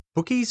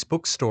Bookie's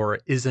Bookstore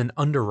is an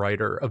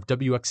underwriter of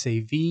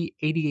WXAV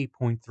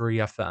 88.3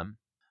 FM.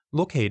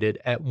 Located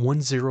at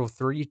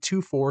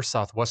 10324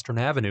 Southwestern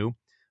Avenue,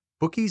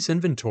 Bookie's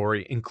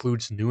inventory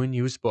includes new and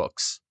used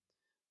books.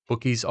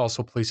 Bookie's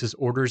also places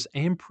orders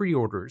and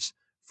pre-orders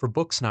for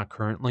books not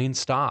currently in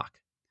stock.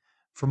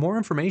 For more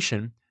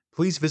information,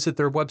 please visit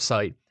their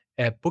website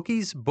at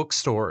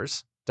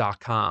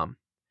bookiesbookstores.com.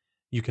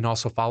 You can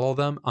also follow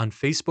them on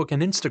Facebook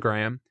and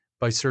Instagram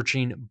by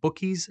searching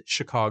Bookies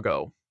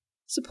Chicago.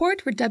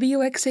 Support for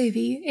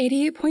WXAV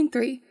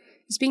 88.3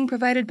 is being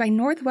provided by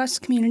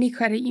Northwest Community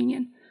Credit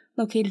Union,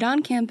 located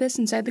on campus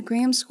inside the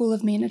Graham School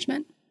of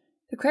Management.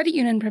 The credit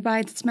union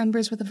provides its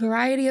members with a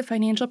variety of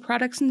financial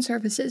products and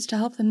services to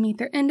help them meet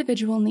their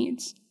individual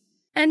needs.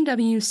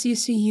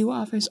 NWCCU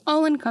offers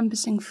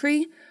all-encompassing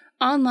free,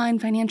 online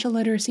financial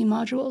literacy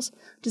modules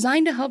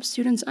designed to help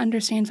students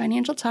understand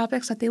financial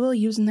topics that they will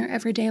use in their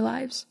everyday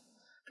lives.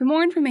 For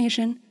more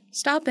information,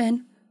 stop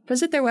in,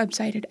 visit their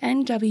website at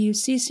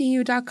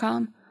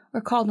nwccu.com,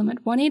 or call them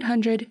at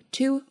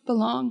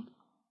 1-800-2-BELONG.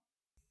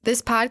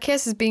 This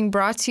podcast is being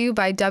brought to you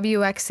by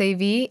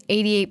WXAV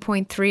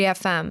 88.3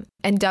 FM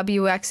and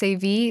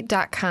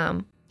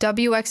WXAV.com.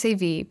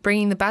 WXAV,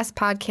 bringing the best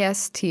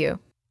podcasts to you.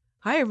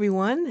 Hi,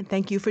 everyone, and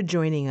thank you for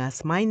joining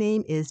us. My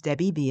name is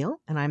Debbie Beal,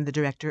 and I'm the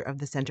director of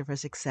the Center for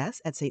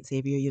Success at Saint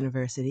Xavier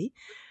University.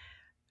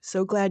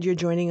 So glad you're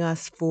joining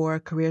us for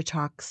Career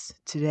Talks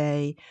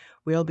today.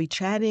 We'll be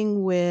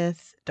chatting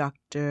with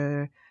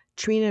Dr.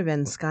 Trina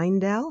Van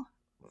Schyndel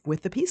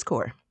with the Peace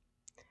Corps.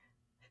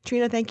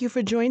 Trina, thank you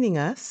for joining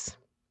us.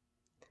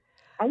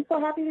 I'm so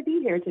happy to be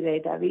here today,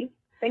 Debbie.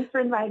 Thanks for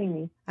inviting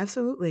me.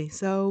 Absolutely.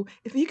 So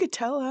if you could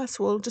tell us,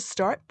 we'll just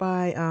start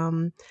by,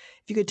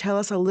 if you could tell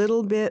us a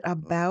little bit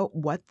about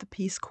what the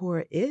Peace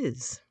Corps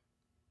is.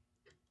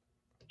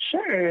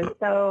 Sure.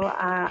 So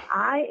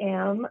I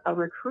am a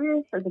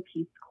recruiter for the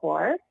Peace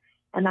Corps,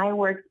 and I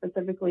work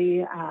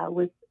specifically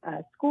with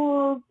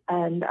schools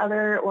and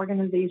other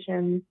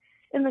organizations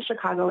in the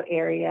Chicago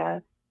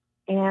area.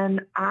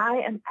 And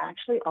I am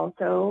actually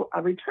also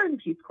a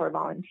returned Peace Corps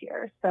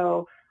volunteer.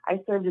 So I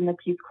served in the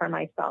Peace Corps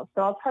myself.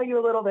 So I'll tell you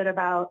a little bit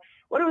about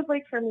what it was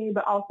like for me,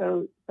 but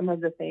also some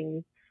of the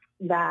things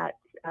that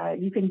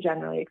you can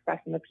generally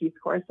expect in the Peace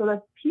Corps. So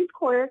the Peace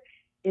Corps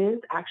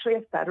is actually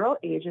a federal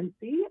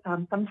agency.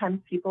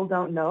 Sometimes people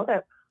don't know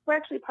that we're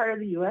actually part of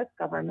the U.S.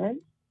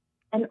 government.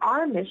 And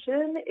our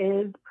mission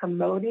is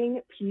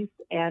promoting peace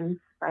and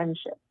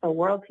friendship. So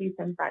world peace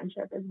and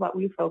friendship is what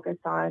we focus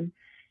on.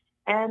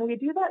 And we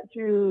do that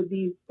through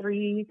these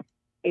three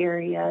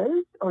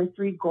areas or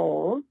three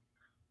goals.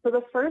 So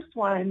the first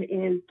one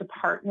is to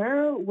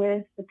partner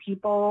with the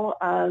people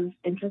of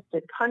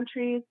interested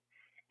countries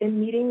in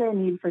meeting their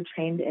need for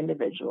trained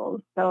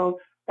individuals. So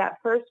that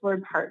first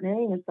word,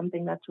 partnering, is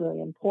something that's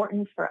really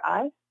important for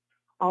us.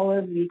 All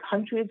of the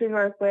countries we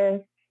work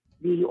with,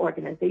 the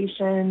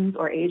organizations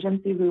or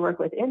agencies we work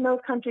with in those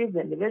countries,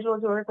 the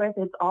individuals we work with,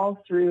 it's all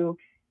through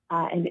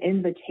an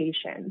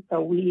invitation.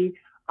 So we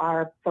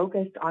are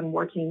focused on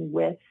working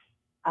with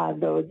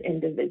those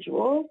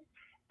individuals.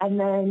 And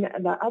then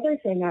the other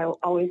thing I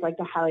always like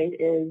to highlight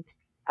is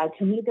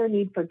to meet their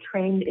need for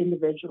trained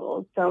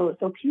individuals. So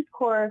Peace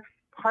Corps,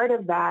 part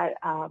of that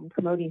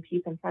promoting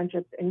peace and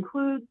friendships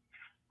includes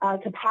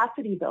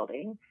capacity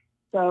building.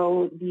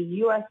 So the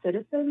U.S.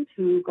 citizens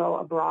who go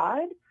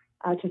abroad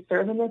to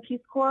serve in the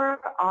Peace Corps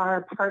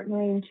are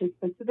partnering to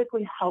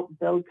specifically help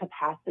build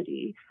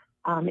capacity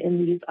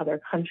in these other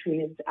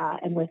countries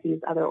and with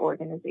these other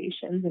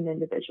organizations and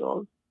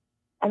individuals.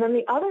 And then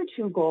the other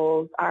two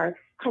goals are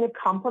kind of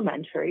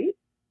complementary.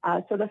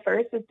 So the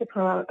first is to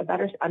promote a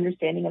better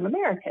understanding of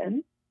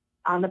Americans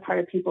on the part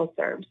of people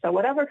served. So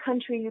whatever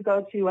country you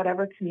go to,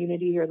 whatever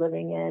community you're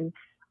living in,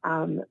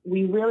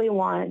 we really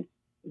want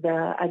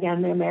the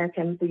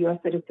Americans, the U.S.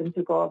 citizens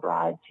who go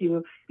abroad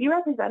to be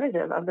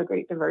representative of the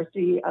great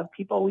diversity of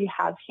people we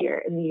have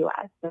here in the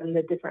U.S. and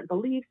the different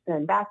beliefs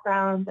and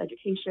backgrounds,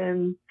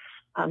 education,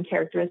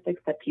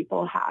 characteristics that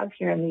people have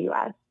here in the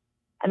U.S.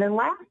 And then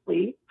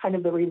lastly, kind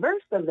of the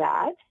reverse of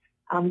that,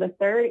 the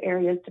third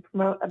area is to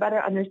promote a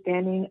better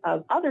understanding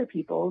of other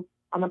people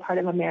on the part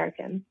of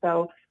Americans.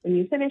 So when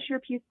you finish your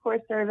Peace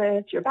Corps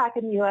service, you're back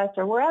in the U.S.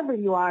 or wherever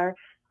you are,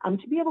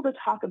 to be able to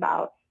talk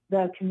about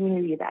the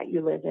community that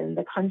you live in,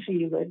 the country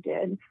you lived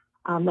in,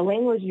 the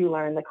language you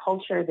learned, the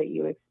culture that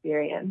you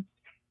experienced.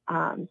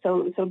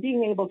 So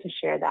being able to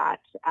share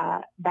that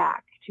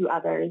back to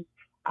others,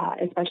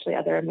 especially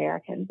other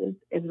Americans,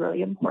 is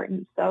really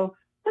important. So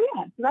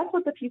that's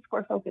what the Peace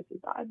Corps focuses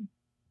on.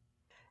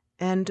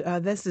 And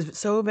this is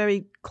so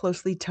very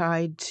closely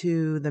tied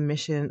to the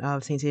mission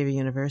of Saint Xavier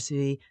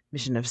University,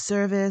 mission of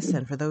service.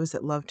 And for those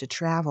that love to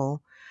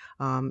travel,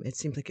 it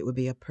seems like it would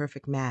be a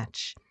perfect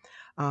match.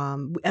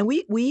 And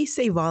we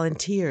say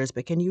volunteers,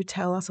 but can you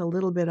tell us a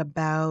little bit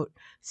about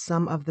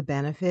some of the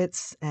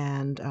benefits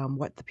and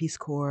what the Peace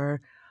Corps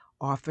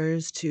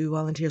offers to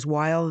volunteers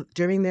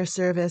during their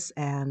service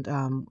and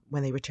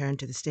when they return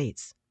to the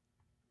States?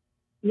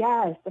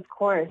 Yes, of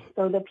course.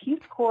 So the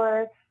Peace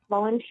Corps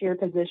volunteer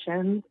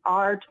positions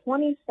are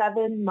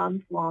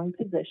 27-month-long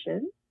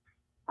positions.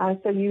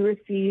 So you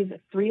receive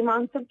 3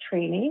 months of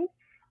training,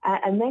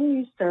 and then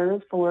you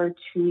serve for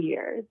 2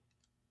 years.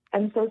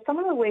 And so some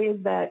of the ways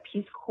that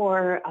Peace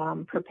Corps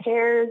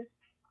prepares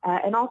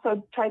and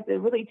also tries to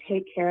really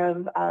take care of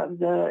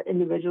the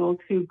individuals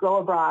who go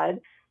abroad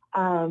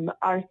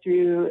are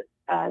through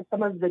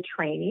some of the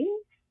training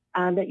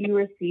that you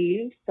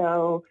receive.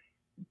 So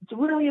it's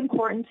really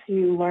important to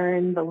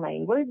learn the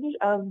language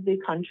of the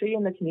country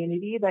and the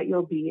community that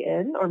you'll be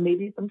in, or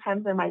maybe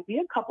sometimes there might be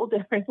a couple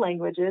different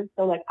languages.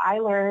 So like I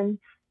learned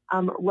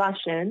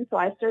Russian, so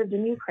I served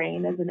in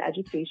Ukraine as an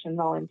education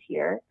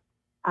volunteer.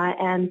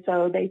 And so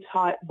they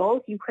taught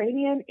both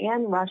Ukrainian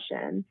and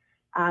Russian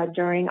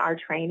during our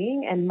training,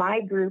 and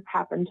my group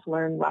happened to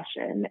learn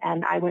Russian, and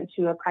I went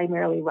to a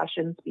primarily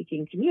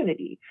Russian-speaking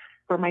community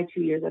for my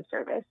 2 years of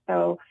service.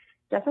 So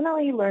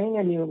definitely learning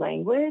a new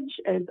language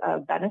is a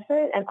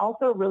benefit and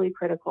also really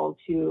critical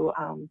to,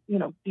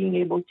 being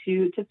able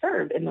to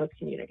serve in those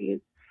communities.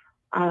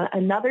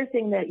 Another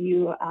thing that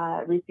you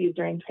receive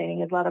during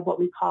training is a lot of what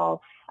we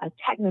call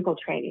technical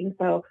training.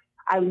 So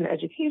I was an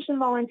education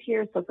volunteer,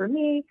 so for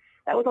me,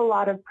 that was a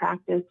lot of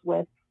practice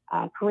with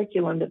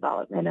curriculum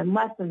development and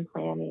lesson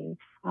planning,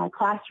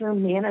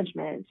 classroom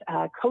management,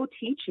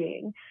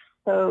 co-teaching.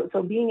 So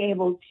being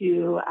able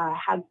to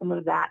have some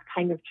of that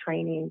kind of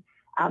training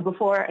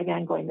before,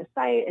 again, going to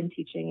site and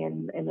teaching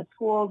in the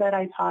school that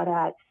I taught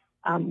at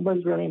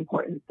was really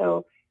important.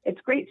 So it's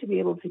great to be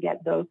able to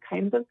get those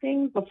kinds of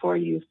things before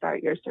you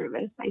start your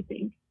service, I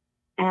think.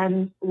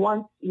 And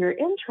once you're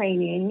in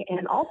training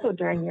and also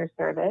during your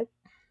service,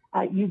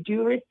 you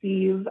do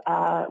receive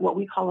what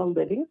we call a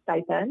living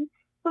stipend.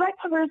 So that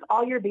covers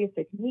all your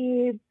basic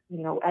needs,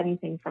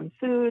 anything from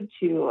food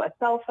to a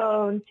cell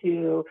phone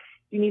to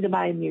you need to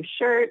buy a new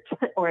shirt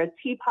or a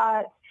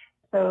teapot.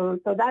 So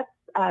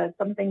that's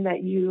something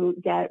that you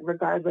get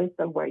regardless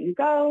of where you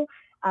go,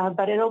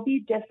 but it'll be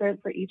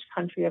different for each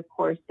country, of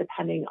course,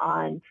 depending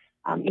on,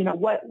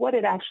 what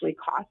it actually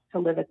costs to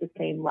live at the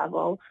same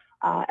level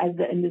as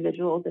the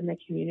individuals in the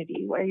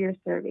community where you're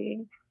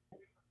serving.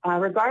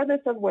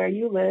 Regardless of where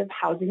you live,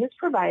 housing is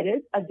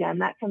provided. Again,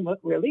 that can look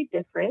really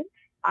different.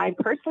 I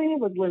personally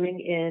was living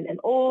in an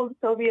old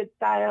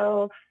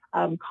Soviet-style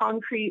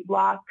concrete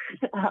block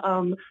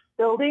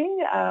building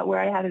where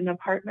I had an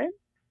apartment.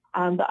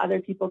 The other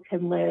people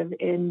can live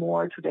in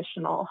more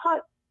traditional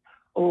huts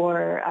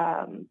or,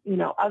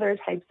 other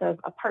types of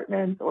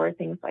apartments or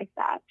things like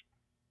that.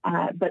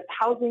 But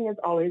housing is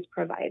always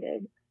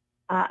provided.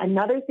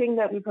 Another thing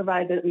that we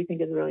provide that we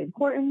think is really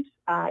important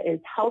is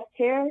health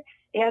care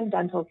and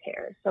dental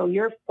care. So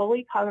you're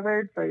fully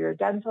covered for your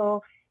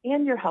dental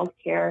and your health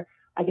care,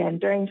 again,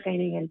 during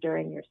training and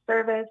during your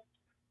service.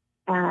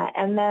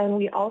 And then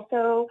we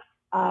also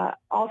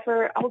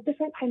offer all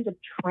different kinds of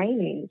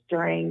trainings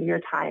during your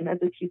time as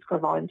a Peace Corps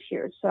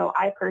volunteer. So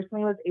I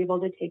personally was able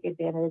to take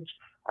advantage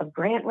of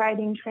grant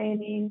writing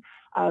training,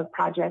 of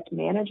project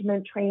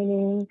management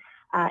training,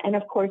 and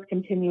of course,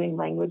 continuing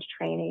language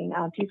training.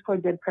 Peace Corps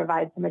did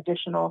provide some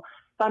additional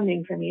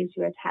funding for me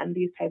to attend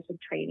these types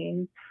of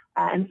trainings,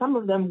 and some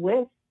of them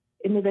with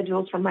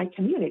individuals from my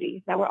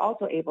community that were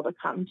also able to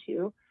come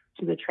to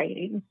the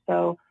training.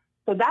 So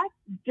that's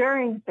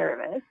during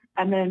service.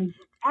 And then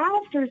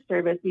after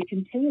service, we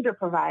continue to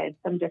provide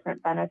some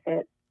different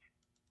benefits.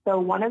 So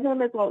one of them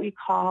is what we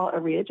call a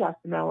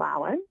readjustment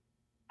allowance.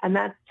 And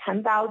that's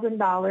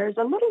 $10,000,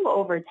 a little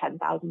over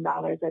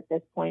 $10,000 at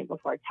this point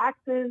before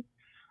taxes.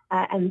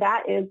 And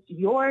that is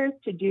yours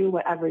to do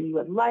whatever you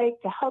would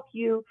like to help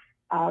you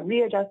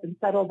readjust and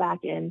settle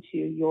back into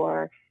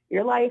your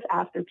life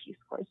after Peace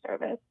Corps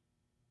service.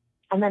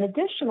 And then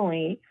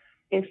additionally,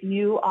 if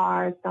you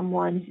are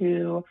someone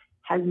who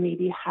has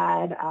maybe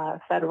had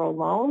federal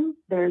loans,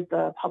 there's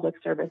the Public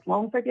Service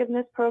Loan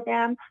Forgiveness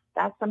Program.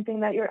 That's something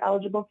that you're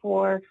eligible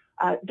for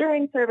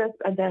during service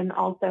and then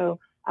also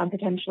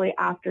potentially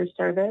after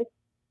service.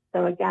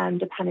 So again,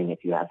 depending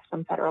if you have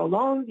some federal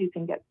loans, you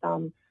can get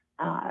some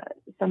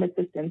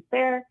assistance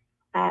there.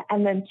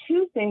 And then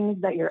two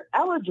things that you're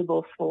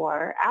eligible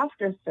for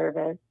after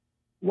service.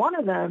 One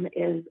of them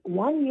is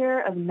 1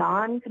 year of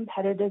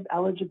non-competitive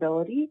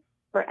eligibility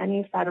for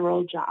any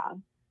federal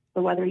job.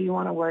 So whether you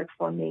want to work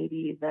for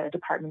maybe the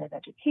Department of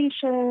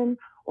Education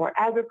or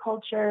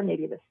Agriculture,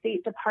 maybe the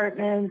State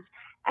Department,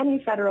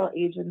 any federal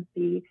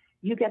agency,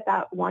 you get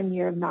that 1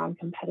 year of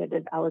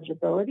non-competitive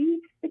eligibility.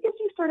 It gives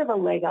you sort of a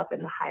leg up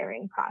in the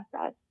hiring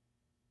process.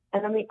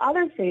 And then the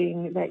other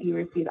thing that you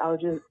receive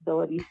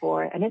eligibility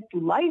for, and it's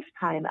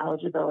lifetime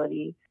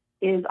eligibility,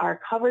 is our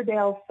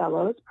Coverdale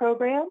Fellows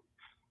Program.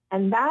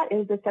 And that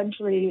is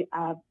essentially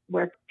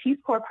where Peace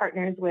Corps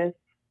partners with,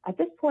 at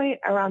this point,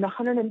 around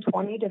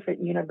 120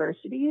 different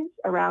universities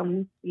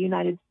around the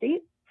United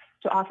States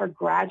to offer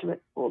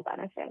graduate school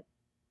benefits.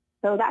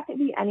 So that could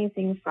be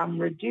anything from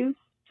reduced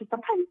to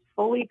sometimes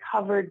fully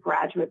covered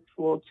graduate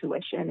school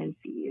tuition and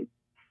fees.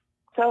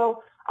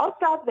 So I'll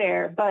stop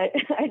there, but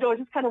I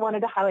just kind of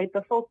wanted to highlight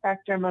the full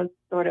spectrum of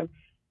sort of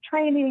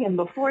training and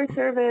before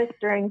service,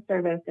 during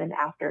service, and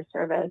after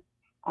service.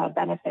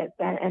 benefits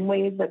and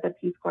ways that the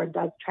Peace Corps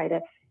does try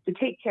to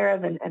take care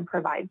of and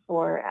provide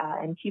for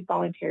and keep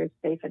volunteers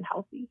safe and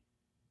healthy.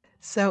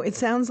 So it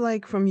sounds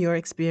like from your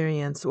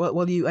experience,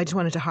 I just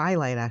wanted to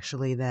highlight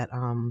actually that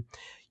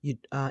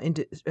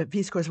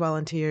Peace Corps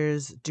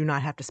volunteers do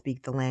not have to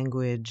speak the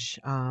language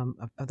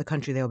of the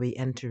country they'll be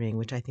entering,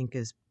 which I think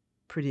is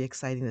pretty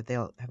exciting that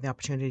they'll have the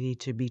opportunity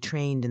to be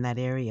trained in that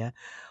area.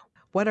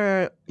 What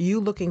are you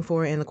looking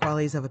for in the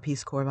qualities of a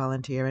Peace Corps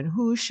volunteer, and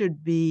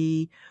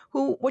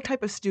what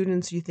type of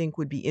students do you think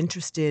would be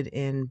interested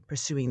in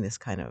pursuing this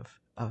kind of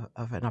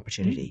an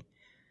opportunity?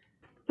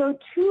 So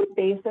 2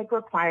 basic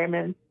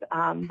requirements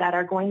that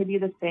are going to be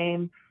the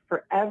same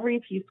for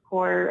every Peace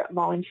Corps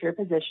volunteer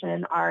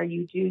position are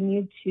you do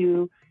need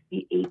to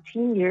be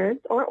 18 years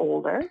or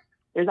older.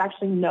 There's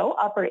actually no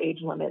upper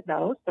age limit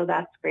though, so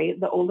that's great.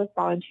 The oldest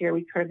volunteer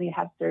we currently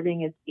have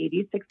serving is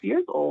 86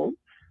 years old.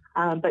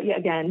 But yeah,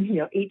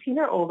 again, 18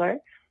 or older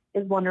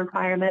is one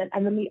requirement.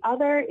 And then the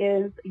other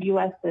is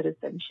U.S.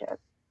 citizenship.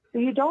 So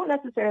you don't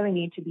necessarily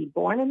need to be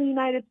born in the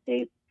United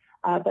States,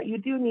 but you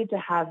do need to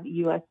have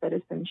U.S.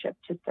 citizenship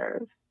to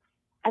serve.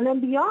 And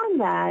then beyond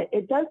that,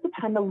 it does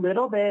depend a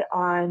little bit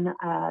on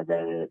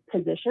the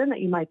position that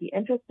you might be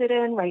interested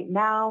in. Right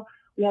now,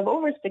 we have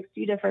over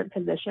 60 different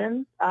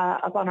positions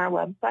up on our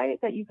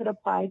website that you could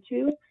apply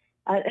to,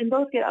 and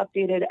those get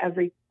updated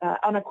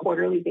on a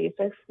quarterly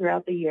basis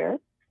throughout the year.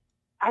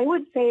 I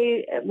would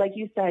say, like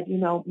you said,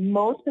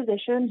 most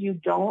positions you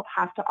don't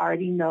have to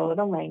already know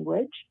the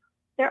language.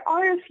 There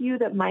are a few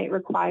that might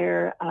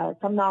require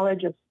some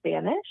knowledge of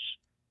Spanish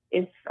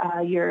if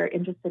you're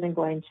interested in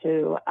going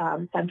to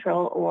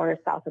Central or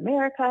South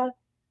America.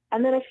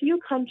 And then a few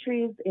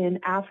countries in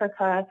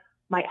Africa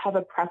might have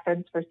a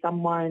preference for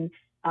someone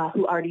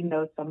who already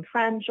knows some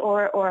French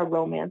or a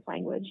Romance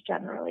language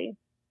generally.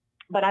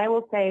 But I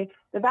will say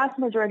the vast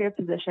majority of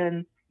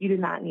positions, you do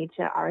not need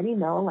to already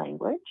know a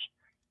language.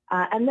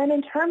 And then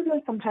in terms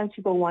of sometimes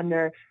people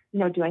wonder,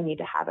 do I need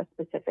to have a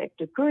specific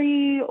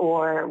degree,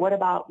 or what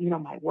about,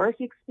 my work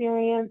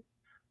experience?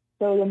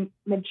 So the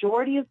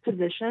majority of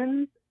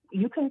positions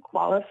you can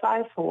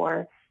qualify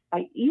for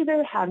by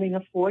either having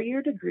a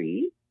 4-year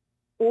degree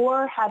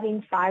or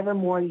having 5 or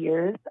more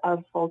years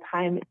of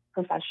full-time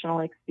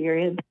professional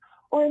experience,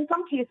 or in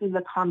some cases,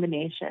 a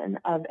combination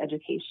of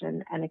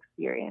education and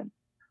experience.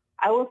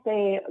 I will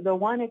say the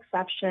one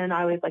exception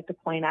I always like to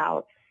point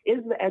out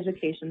is the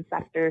education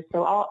sector.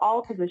 So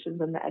all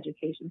positions in the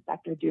education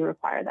sector do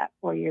require that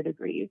 4-year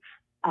degree.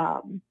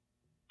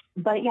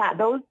 But yeah,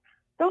 those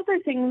are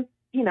things,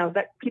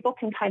 that people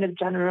can kind of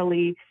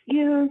generally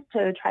use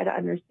to try to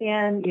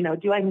understand,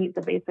 do I meet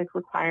the basic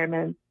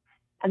requirements?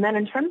 And then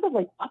in terms of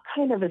what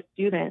kind of a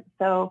student,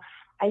 so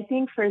I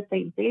think for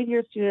Saint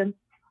Xavier students,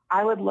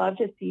 I would love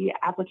to see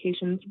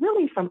applications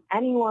really from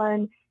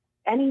anyone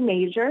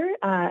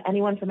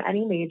from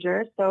any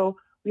major. So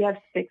we have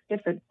 6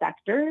 different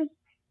sectors: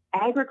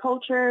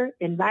 agriculture,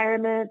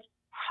 environment,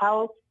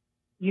 health,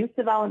 youth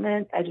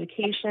development,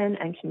 education,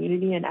 and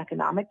community and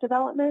economic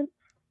development.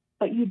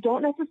 But you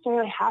don't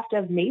necessarily have to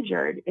have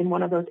majored in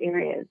one of those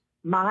areas.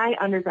 My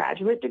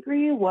undergraduate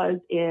degree was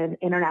in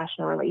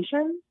international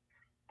relations,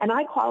 and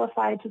I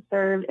qualified to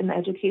serve in the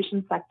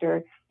education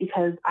sector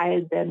because I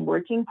had been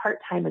working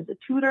part-time as a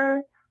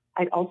tutor.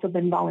 I'd also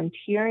been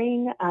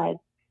volunteering as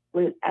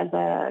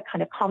a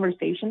kind of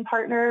conversation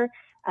partner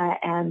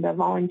and a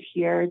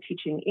volunteer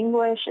teaching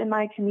English in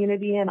my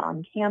community and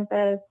on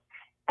campus.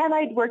 And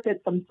I'd worked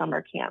at some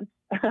summer camps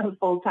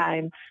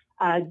full-time,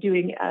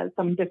 doing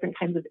some different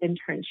kinds of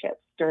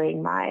internships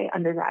during my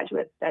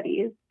undergraduate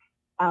studies.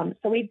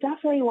 So we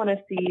definitely want to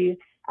see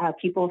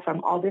people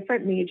from all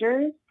different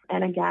majors.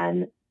 And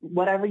again,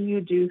 whatever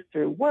you do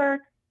through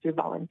work, through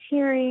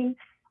volunteering,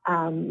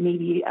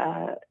 maybe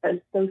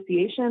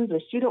associations or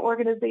student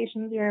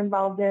organizations you're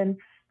involved in,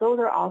 those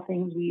are all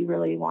things we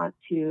really want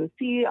to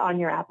see on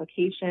your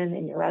application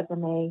and your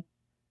resume.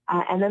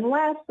 And then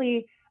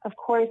lastly, of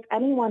course,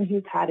 anyone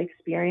who's had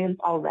experience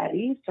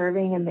already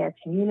serving in their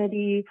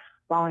community,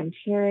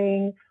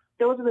 volunteering,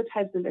 those are the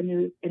types of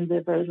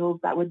individuals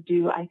that would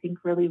do, I think,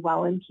 really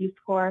well in Peace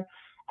Corps,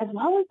 as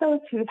well as those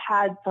who've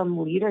had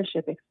some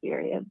leadership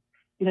experience,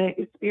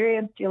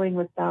 experience dealing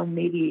with some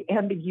maybe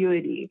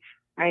ambiguity,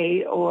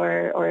 right?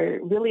 Or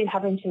really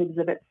having to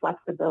exhibit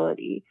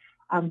flexibility,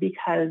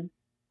 because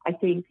I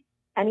think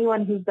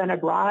anyone who's been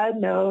abroad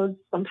knows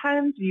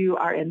sometimes you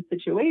are in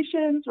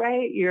situations,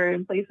 right? You're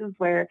in places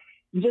where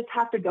you just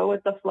have to go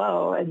with the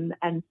flow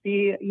and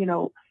see,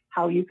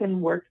 how you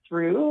can work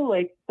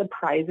through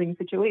surprising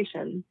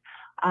situations.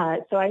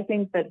 So I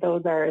think that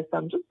those are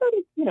some just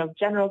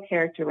general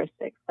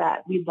characteristics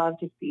that we'd love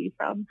to see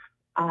from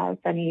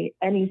any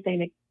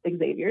St.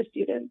 Xavier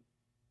students.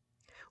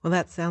 Well,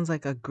 that sounds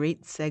like a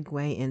great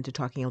segue into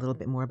talking a little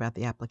bit more about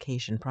the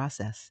application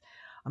process.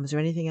 Is there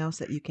anything else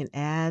that you can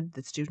add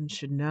that students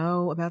should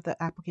know about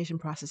the application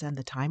process and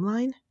the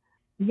timeline?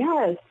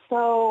 Yes.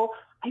 So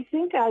I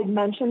think I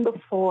mentioned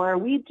before,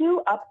 we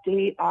do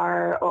update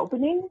our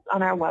openings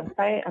on our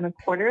website on a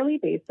quarterly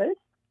basis.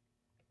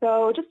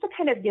 So just to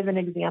kind of give an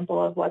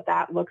example of what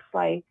that looks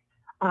like,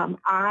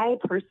 I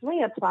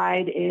personally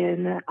applied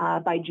in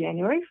by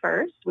January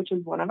 1st, which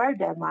is one of our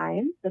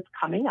deadlines that's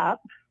coming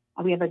up.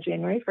 We have a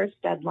January 1st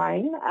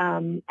deadline,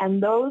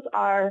 and those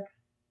are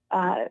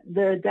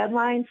the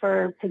deadline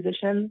for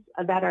positions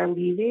that are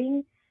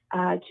leaving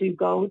to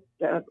go.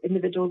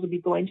 Individuals will be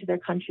going to their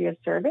country of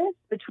service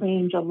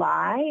between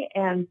July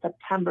and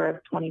September of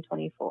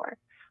 2024.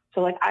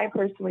 So like I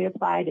personally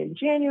applied in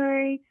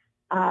January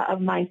of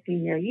my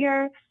senior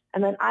year,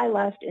 and then I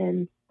left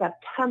in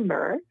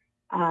September,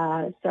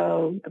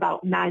 so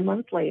about 9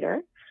 months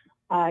later,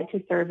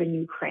 to serve in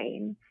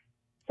Ukraine.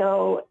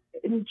 So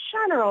in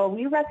general,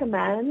 we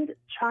recommend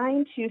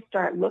trying to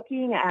start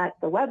looking at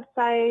the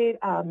website,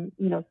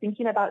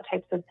 thinking about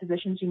types of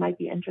positions you might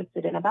be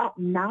interested in about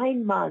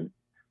 9 months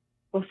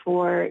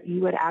before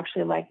you would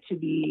actually like to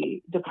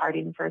be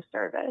departing for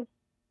service.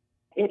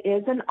 It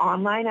is an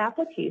online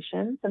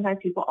application. Sometimes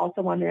people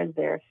also wonder, is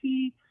there a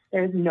fee?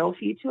 There's no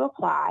fee to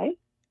apply.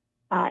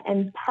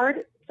 And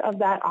part of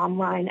that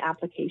online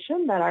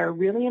application that are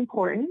really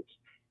important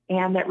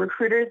and that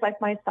recruiters like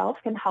myself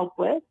can help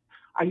with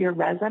are your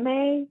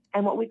resume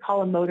and what we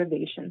call a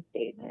motivation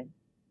statement.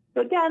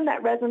 So again,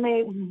 that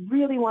resume, we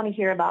really want to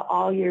hear about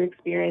all your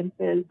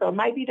experiences. So it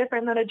might be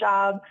different than a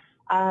job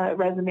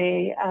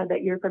resume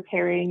that you're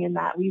preparing, in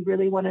that we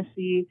really want to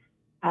see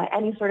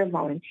any sort of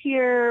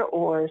volunteer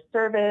or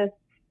service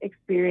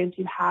experience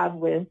you have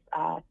with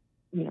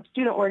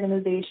student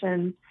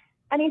organizations,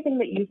 anything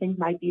that you think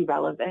might be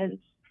relevant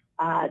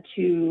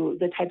to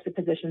the types of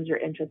positions you're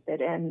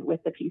interested in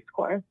with the Peace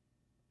Corps.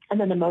 And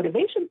then the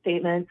motivation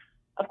statement,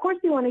 of course,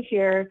 we want to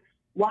hear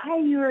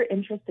why you're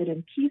interested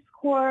in Peace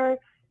Corps,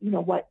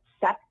 what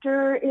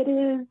sector it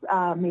is,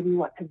 maybe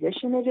what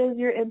position it is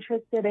you're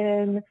interested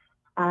in,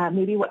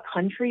 maybe what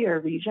country or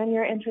region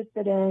you're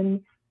interested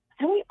in.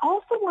 And we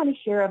also want to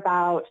hear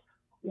about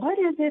what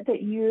is it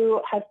that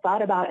you have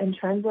thought about in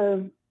terms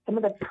of some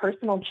of the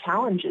personal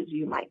challenges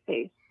you might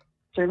face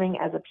serving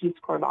as a Peace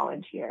Corps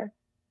volunteer.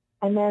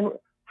 And then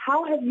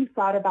how have you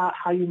thought about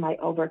how you might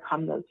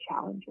overcome those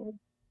challenges?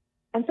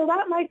 And so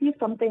that might be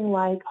something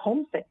like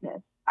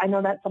homesickness. I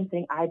know that's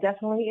something I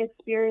definitely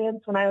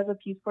experienced when I was a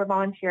Peace Corps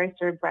volunteer. I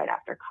served right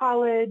after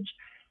college,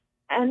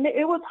 and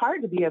it was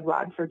hard to be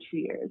abroad for 2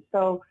 years.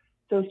 So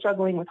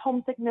struggling with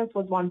homesickness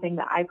was one thing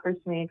that I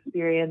personally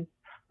experienced.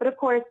 But of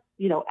course,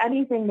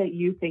 anything that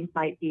you think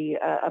might be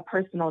a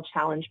personal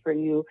challenge for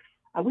you,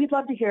 we'd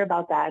love to hear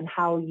about that and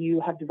how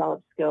you have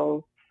developed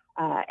skills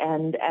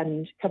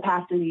and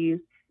capacities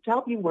to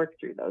help you work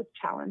through those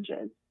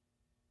challenges.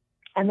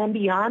 And then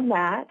beyond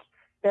that,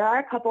 there are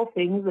a couple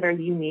things that are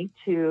unique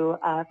to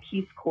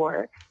Peace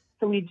Corps.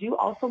 So we do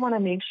also want to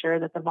make sure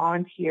that the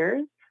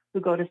volunteers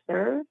who go to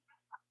serve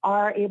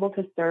are able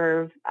to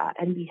serve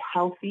and be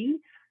healthy.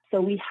 So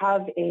we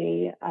have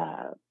a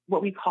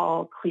what we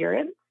call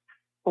clearance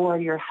for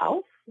your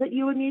health that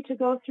you would need to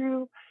go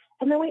through.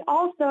 And then we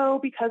also,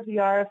 because we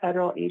are a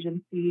federal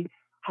agency,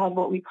 have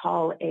what we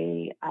call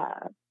a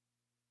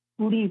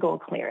legal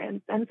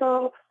clearance. And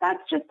so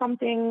that's just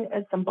something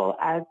as simple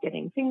as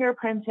getting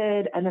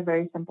fingerprinted and a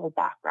very simple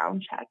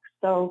background check.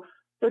 So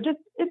it's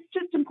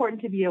just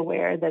important to be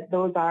aware that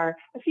those are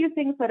a few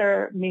things that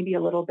are maybe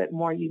a little bit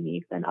more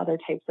unique than other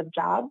types of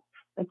jobs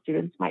that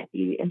students might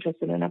be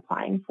interested in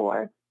applying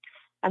for.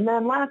 And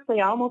then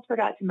lastly, I almost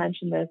forgot to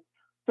mention this.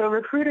 So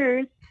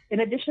recruiters,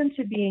 in addition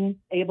to being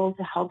able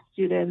to help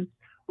students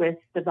with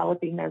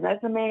developing their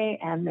resume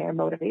and their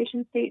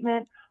motivation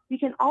statement, we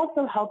can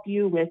also help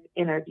you with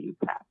interview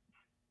prep.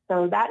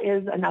 So that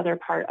is another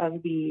part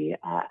of the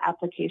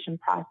application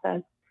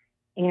process.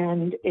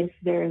 And if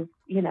there's,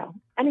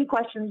 any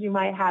questions you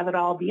might have at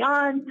all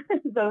beyond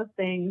those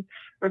things,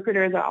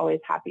 recruiters are always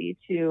happy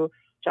to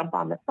jump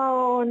on the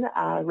phone,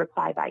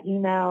 reply by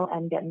email,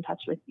 and get in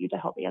touch with you to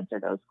help answer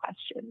those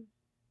questions.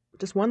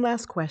 Just one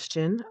last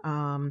question.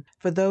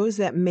 For those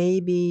that may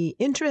be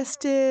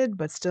interested,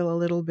 but still a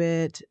little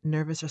bit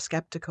nervous or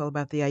skeptical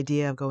about the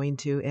idea of going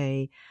to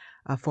a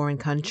foreign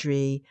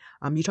country,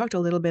 you talked a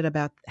little bit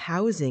about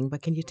housing,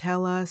 but can you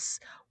tell us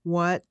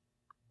what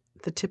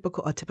a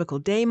typical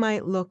day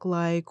might look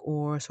like,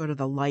 or sort of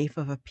the life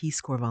of a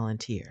Peace Corps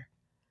volunteer?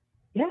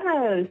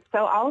 Yeah,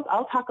 so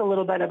I'll talk a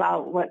little bit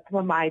about what some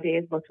of my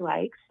days look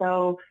like.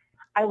 So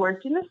I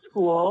worked in a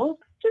school,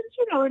 just,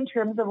 in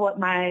terms of what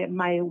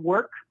my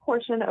work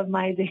portion of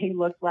my day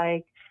looked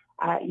like.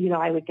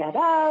 I would get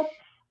up,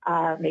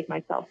 make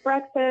myself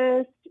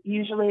breakfast.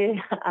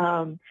 Usually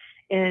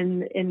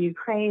in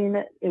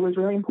Ukraine, it was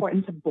really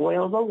important to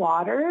boil the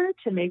water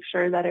to make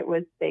sure that it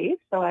was safe.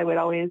 So I would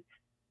always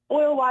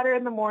boil water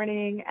in the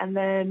morning, and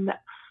then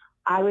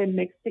I would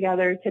mix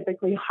together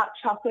typically hot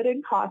chocolate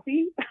and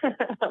coffee,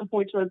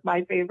 which was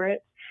my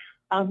favorite.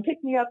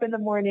 Pick me up in the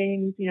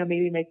mornings,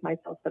 maybe make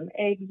myself some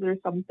eggs or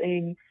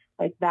something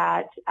like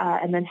that,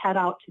 and then head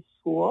out to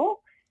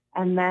school.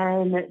 And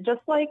then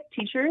just like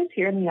teachers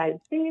here in the United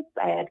States,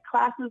 I had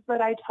classes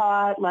that I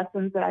taught,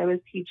 lessons that I was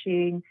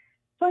teaching.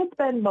 So I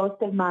spend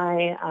most of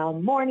my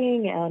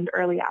morning and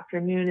early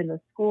afternoon in the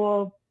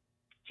school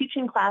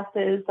teaching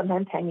classes,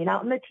 sometimes hanging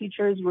out in the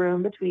teacher's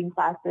room between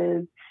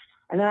classes.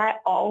 And then I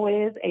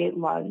always ate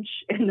lunch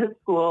in the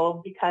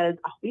school because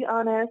I'll be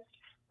honest,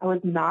 I was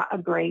not a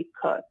great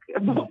cook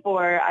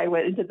before I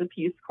went into the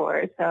Peace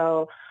Corps.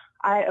 So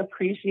I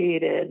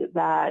appreciated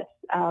that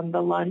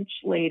the lunch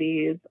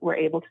ladies were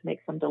able to make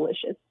some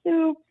delicious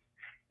soups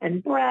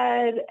and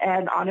bread.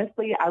 And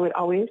honestly, I would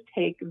always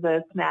take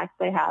the snacks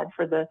they had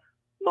for the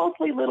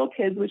mostly little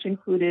kids, which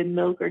included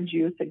milk or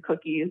juice and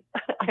cookies.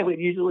 I would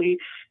usually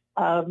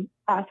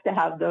ask to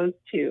have those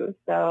too.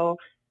 So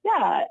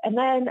yeah. And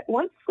then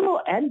once school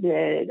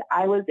ended,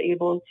 I was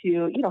able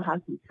to,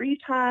 have some free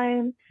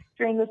time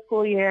during the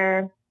school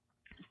year.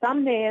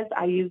 Some days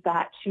I used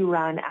that to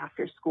run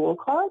after school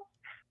clubs.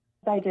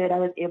 I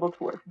was able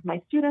to work with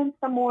my students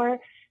some more,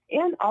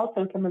 and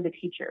also some of the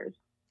teachers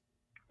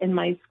in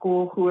my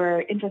school who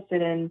are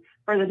interested in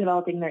further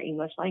developing their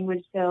English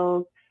language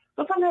skills.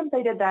 So sometimes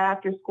I did that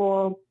after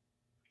school.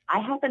 I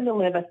happen to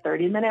live a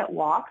 30-minute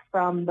walk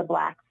from the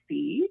Black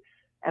Sea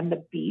and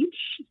the beach.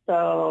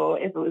 So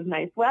if it was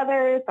nice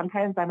weather,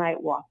 sometimes I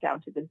might walk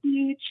down to the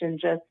beach and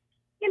just,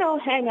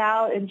 hang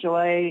out,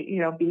 enjoy,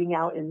 being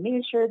out in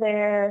nature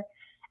there.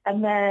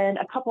 And then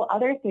a couple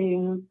other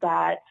things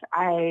that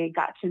I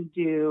got to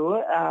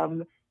do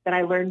that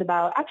I learned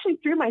about actually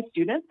through my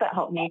students that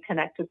helped me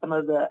connect to some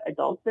of the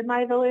adults in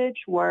my village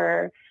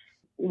were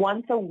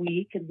once a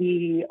week,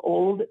 the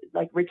old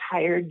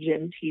retired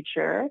gym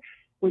teacher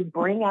would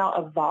bring out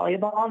a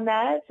volleyball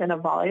net and a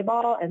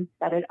volleyball and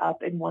set it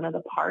up in one of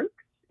the parks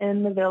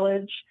in the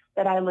village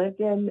that I lived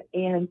in.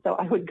 And so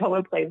I would go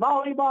and play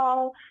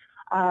volleyball.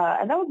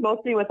 And that was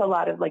mostly with a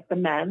lot of the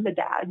men, the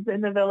dads in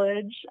the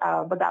village.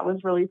 But that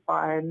was really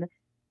fun.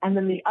 And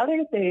then the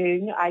other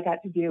thing I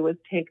got to do was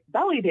take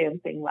belly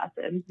dancing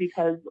lessons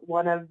because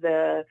one of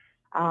the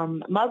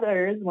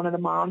mothers, one of the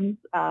moms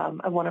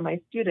of one of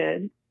my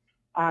students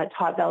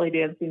taught belly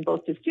dancing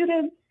both to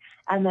students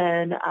and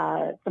then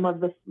some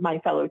of my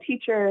fellow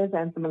teachers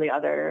and some of the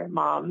other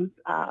moms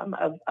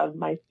of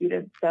my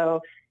students.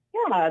 So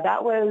yeah,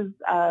 that was,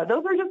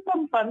 those were just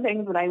some fun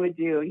things that I would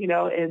do,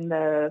 in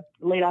the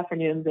late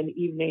afternoons and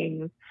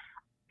evenings,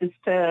 just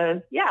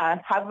to,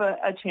 have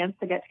a chance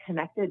to get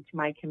connected to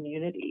my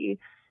community.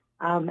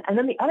 And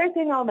then the other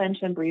thing I'll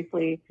mention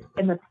briefly,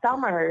 in the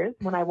summers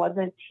when I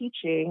wasn't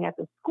teaching at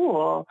the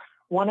school,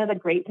 one of the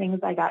great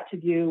things I got to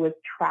do was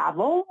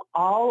travel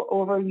all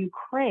over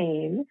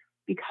Ukraine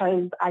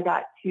because I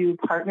got to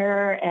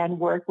partner and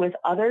work with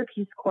other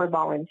Peace Corps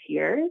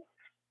volunteers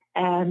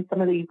and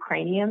some of the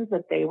Ukrainians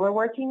that they were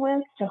working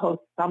with to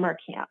host summer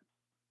camps.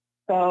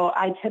 So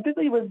I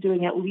typically was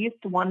doing at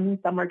least one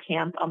summer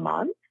camp a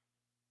month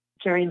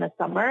during the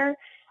summer,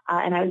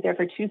 and I was there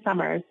for 2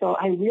 summers. So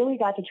I really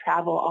got to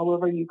travel all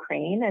over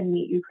Ukraine and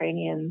meet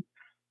Ukrainians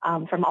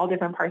from all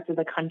different parts of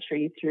the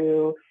country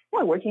through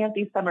working at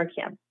these summer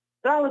camps.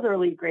 So that was a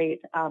really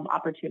great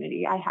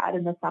opportunity I had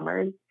in the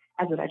summers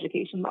as an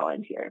education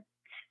volunteer.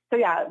 So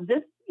yeah,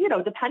 this,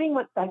 depending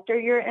what sector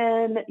you're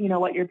in,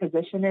 what your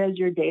position is,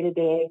 your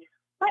day-to-day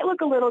might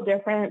look a little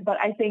different, but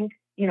I think,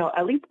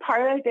 at least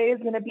part of the day is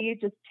going to be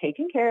just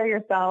taking care of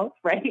yourself,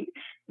 right?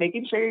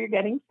 Making sure you're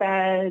getting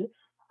fed.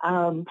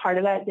 Part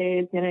of that day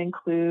is going to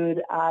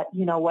include,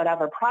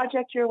 whatever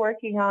project you're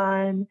working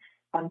on,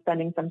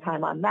 spending some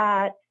time on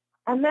that.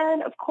 And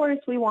then, of course,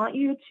 we want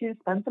you to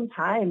spend some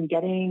time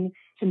getting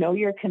to know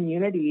your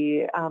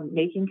community,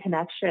 making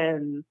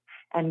connections,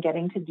 and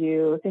getting to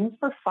do things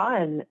for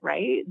fun,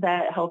 right,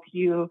 that help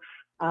you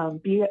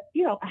be, a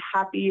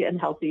happy and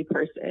healthy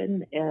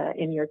person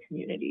in your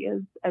community,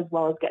 as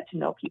well as get to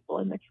know people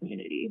in the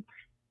community.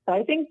 So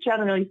I think,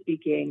 generally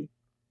speaking,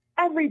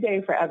 every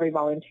day for every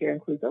volunteer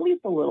includes at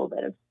least a little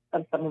bit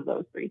of some of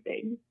those 3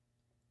 things.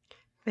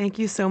 Thank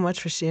you so much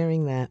for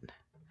sharing that.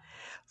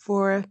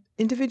 For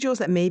individuals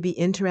that may be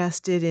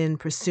interested in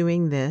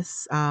pursuing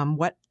this,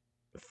 what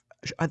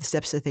are the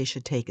steps that they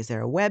should take? Is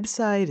there a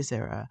website? Is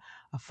there a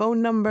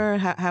phone number?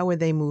 How would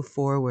they move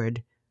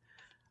forward?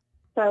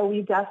 So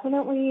we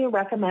definitely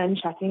recommend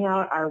checking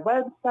out our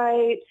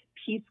website,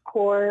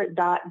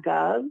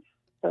 peacecorps.gov.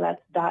 So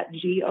that's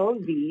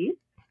 .gov.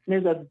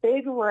 There's a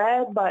big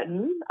red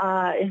button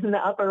in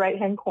the upper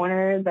right-hand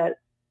corner that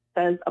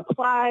says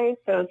apply.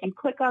 So if you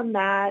click on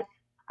that,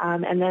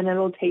 and then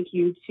it'll take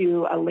you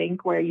to a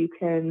link where you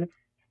can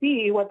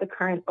see what the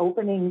current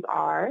openings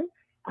are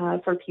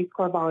for Peace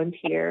Corps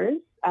volunteers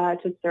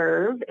to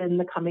serve in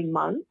the coming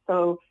months.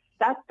 So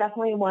that's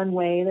definitely one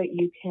way that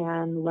you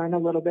can learn a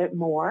little bit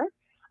more.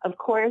 Of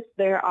course,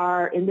 there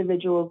are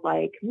individuals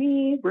like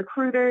me,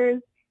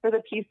 recruiters for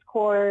the Peace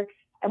Corps,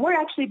 and we're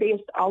actually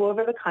based all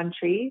over the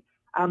country.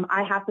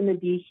 I happen to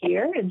be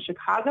here in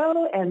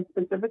Chicago and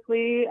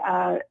specifically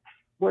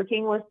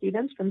working with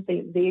students from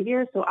Saint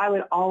Xavier. So I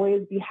would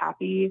always be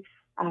happy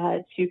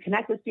to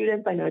connect with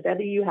students. I know,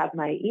 Debbie, you have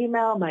my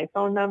email, my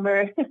phone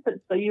number.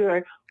 So you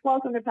are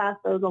welcome to pass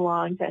those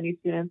along to any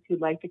students who'd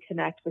like to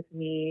connect with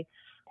me.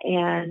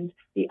 And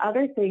the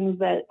other things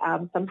that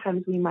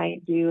sometimes we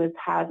might do is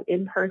have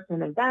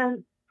in-person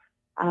events,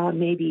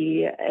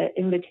 maybe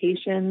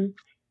invitations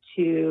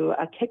to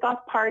a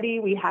kickoff party.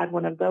 We had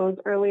one of those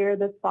earlier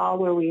this fall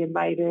where we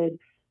invited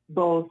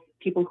both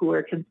people who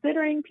are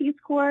considering Peace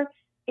Corps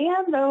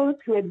and those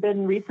who had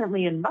been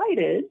recently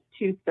invited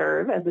to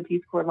serve as a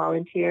Peace Corps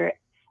volunteer,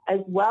 as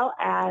well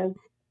as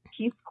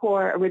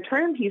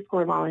return Peace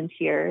Corps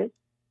volunteers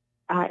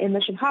in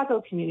the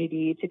Chicago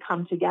community to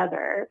come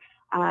together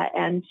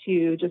and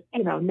to just,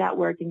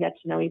 network and get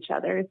to know each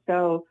other.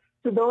 So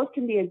those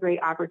can be a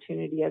great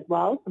opportunity as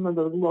well, some of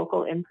those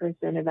local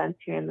in-person events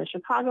here in the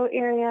Chicago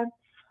area.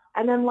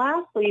 And then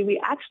lastly, we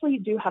actually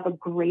do have a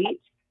great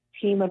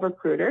team of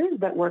recruiters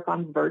that work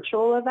on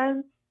virtual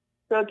events.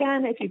 So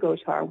again, if you go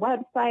to our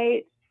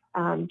website,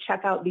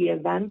 check out the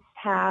events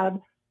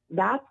tab,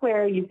 that's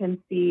where you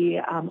can see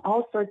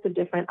all sorts of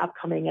different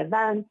upcoming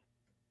events.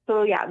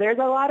 So yeah, there's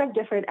a lot of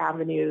different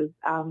avenues.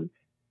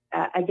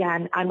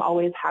 Again, I'm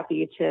always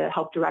happy to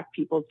help direct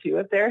people to,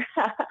 if they're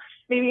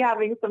maybe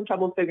having some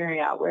trouble figuring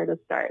out where to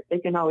start, they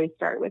can always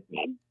start with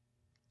me.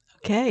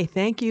 Okay,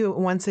 thank you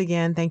once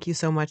again. Thank you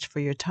so much for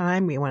your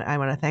time. I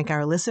want to thank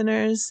our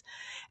listeners,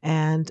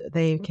 and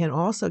they can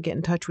also get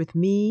in touch with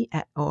me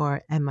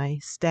and my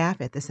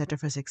staff at the Center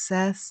for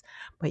Success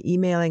by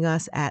emailing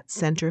us at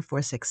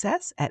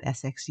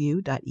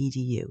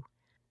centerforsuccess@sxu.edu.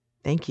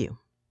 Thank you.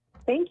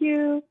 Thank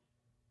you.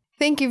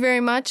 Thank you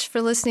very much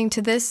for listening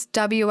to this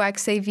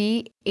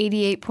WXAV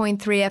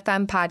 88.3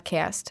 FM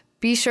podcast.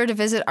 Be sure to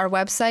visit our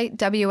website,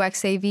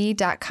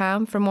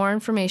 wxav.com, for more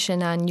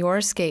information on your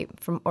escape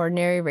from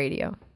ordinary radio.